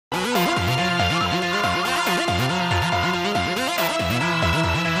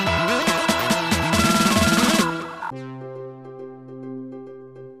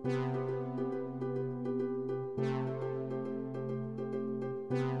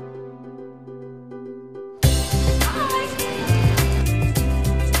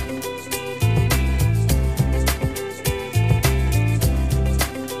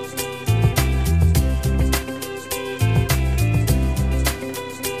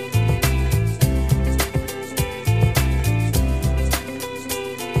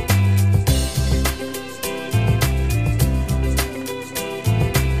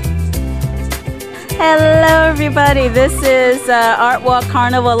Hello everybody, this is Art Walk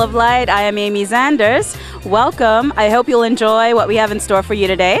Carnival of Light. I am Amy Zanders. Welcome. I hope you'll enjoy what we have in store for you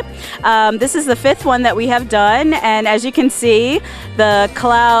today. This is the fifth one that we have done, and as you can see, the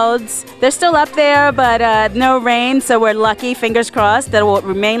clouds, they're still up there, but no rain, so we're lucky, fingers crossed, that it will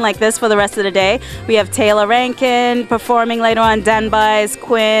remain like this for the rest of the day. We have Taylor Rankin performing later on, Dan Bies,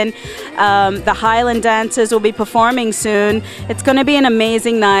 Quinn, the Highland dancers will be performing soon. It's going to be an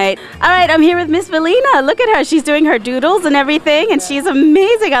amazing night. All right, I'm here with Miss Valina. Look at her. She's doing her doodles and everything, and she's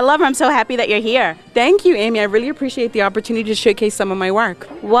amazing. I love her. I'm so happy that you're here. Thank you, Amy. I really appreciate the opportunity to showcase some of my work.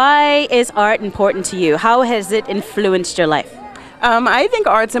 Why is art important to you? How has it influenced your life? I think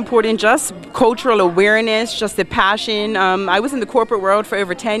art's important, just cultural awareness, just the passion. I was in the corporate world for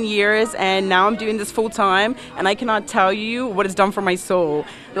over 10 years, and now I'm doing this full time, and I cannot tell you what it's done for my soul.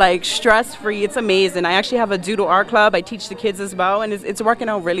 Like, stress-free, it's amazing. I actually have a doodle art club. I teach the kids as well, and it's working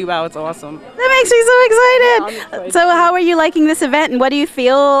out really well. It's awesome. That makes me so excited. So how are you liking this event, and what do you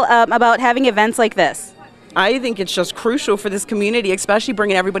feel about having events like this? I think it's just crucial for this community, especially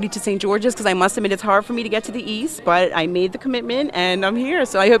bringing everybody to St. George's, because I must admit it's hard for me to get to the east, but I made the commitment and I'm here,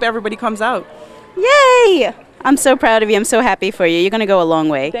 so I hope everybody comes out. Yay! I'm so proud of you. I'm so happy for you. You're going to go a long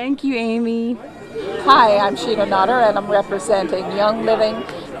way. Thank you, Amy. Hi, I'm Sheena Nutter, and I'm representing Young Living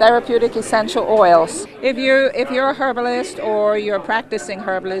Therapeutic Essential Oils. If you're a herbalist or you're a practicing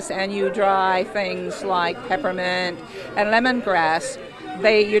herbalist and you dry things like peppermint and lemongrass,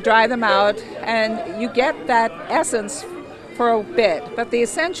 you dry them out and you get that essence for a bit. But the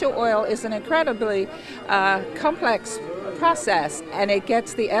essential oil is an incredibly complex process, and it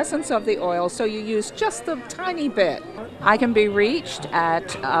gets the essence of the oil, so you use just a tiny bit. I can be reached at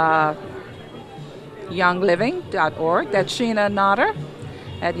youngliving.org. That's Sheena Nutter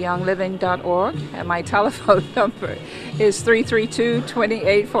at youngliving.org, and my telephone number is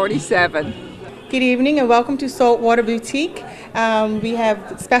 332-2847. Good evening and welcome to Saltwater Boutique. We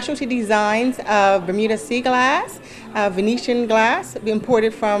have specialty designs of Bermuda sea glass, Venetian glass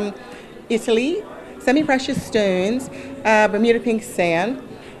imported from Italy, semi-precious stones, Bermuda pink sand,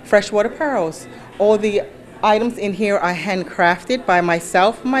 freshwater pearls. All the items in here are handcrafted by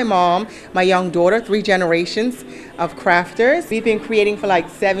myself, my mom, my young daughter, 3 generations of crafters. We've been creating for like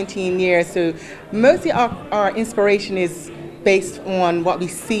 17 years, so mostly our inspiration is based on what we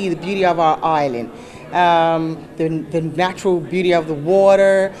see, the beauty of our island. The natural beauty of the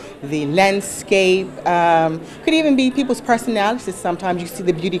water, the landscape, could even be people's personalities. Sometimes you see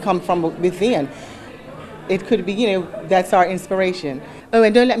the beauty come from within. It could be, that's our inspiration. Oh,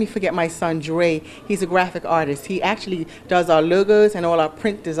 and don't let me forget my son, Dre. He's a graphic artist. He actually does our logos and all our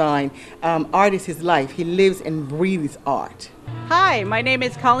print design. Art is his life. He lives and breathes art. Hi, my name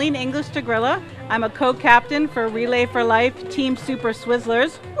is Colleen English Tagrilla. I'm a co-captain for Relay for Life Team Super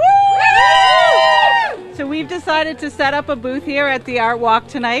Swizzlers. So we've decided to set up a booth here at the Art Walk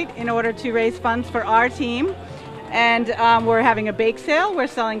tonight in order to raise funds for our team. And we're having a bake sale, we're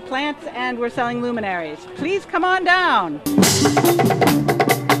selling plants, and we're selling luminaries. Please come on down.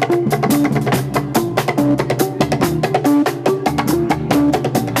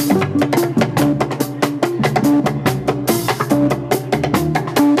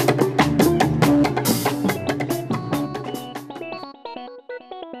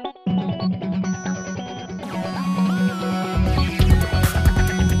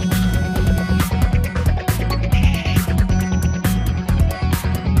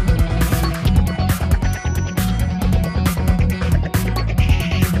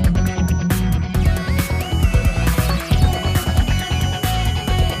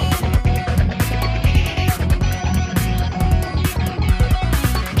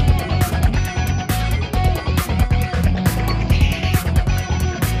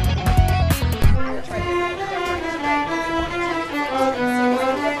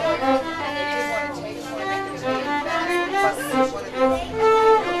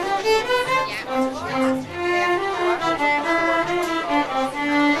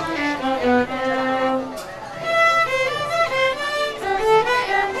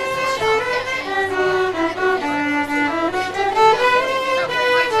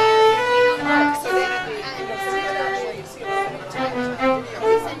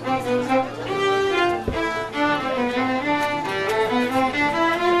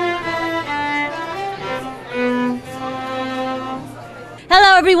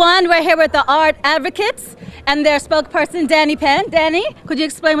 Hello everyone, we're here with the Art Advocates, and their spokesperson, Danny Penn. Danny, could you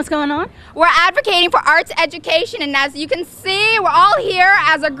explain what's going on? We're advocating for arts education, and as you can see, we're all here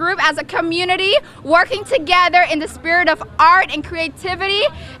as a group, as a community, working together in the spirit of art and creativity,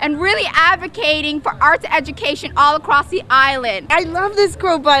 and really advocating for arts education all across the island. I love this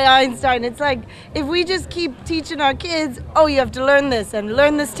quote by Einstein. It's like, if we just keep teaching our kids, oh, you have to learn this and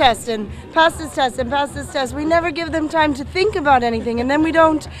learn this test and pass this test and pass this test, we never give them time to think about anything, and then we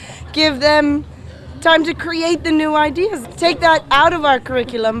don't give them time to create the new ideas. Take that out of our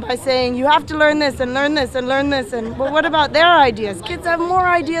curriculum by saying you have to learn this and learn this and learn this, and well, what about their ideas? Kids have more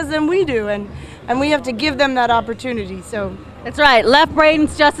ideas than we do, and we have to give them that opportunity. So That's right. Left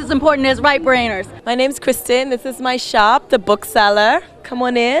brain's just as important as right brainers. My name's Kristen. This is my shop, The Bookseller. Come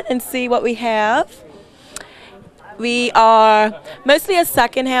on in and see what we have. We are mostly a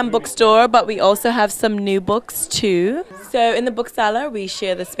secondhand bookstore, but we also have some new books too. So in The Bookseller, we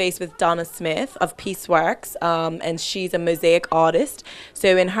share the space with Donna Smith of Pieceworks, and she's a mosaic artist.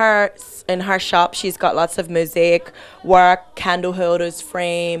 So in her shop, she's got lots of mosaic work, candle holders,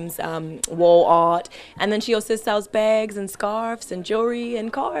 frames, wall art, and then she also sells bags and scarves and jewelry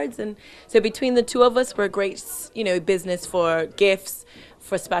and cards. And so between the two of us, we're a great, business for gifts,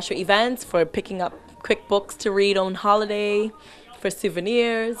 for special events, for picking up quick books to read on holiday, for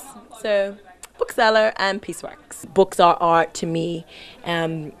souvenirs. So Bookseller and Pieceworks. Books are art to me,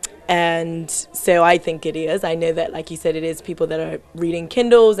 and so I think it is. I know that, like you said, it is people that are reading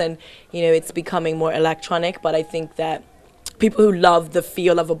Kindles, and it's becoming more electronic, but I think that people who love the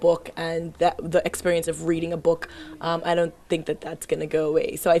feel of a book and the experience of reading a book, I don't think that that's going to go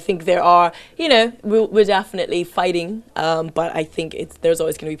away. So I think there are, we're definitely fighting, but I think there's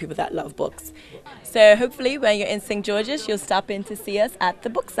always going to be people that love books. So hopefully when you're in St. George's, you'll stop in to see us at The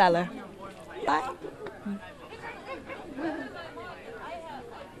Bookseller. Bye.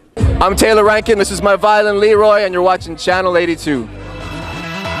 I'm Taylor Rankin, this is my violin Leroy, and you're watching Channel 82.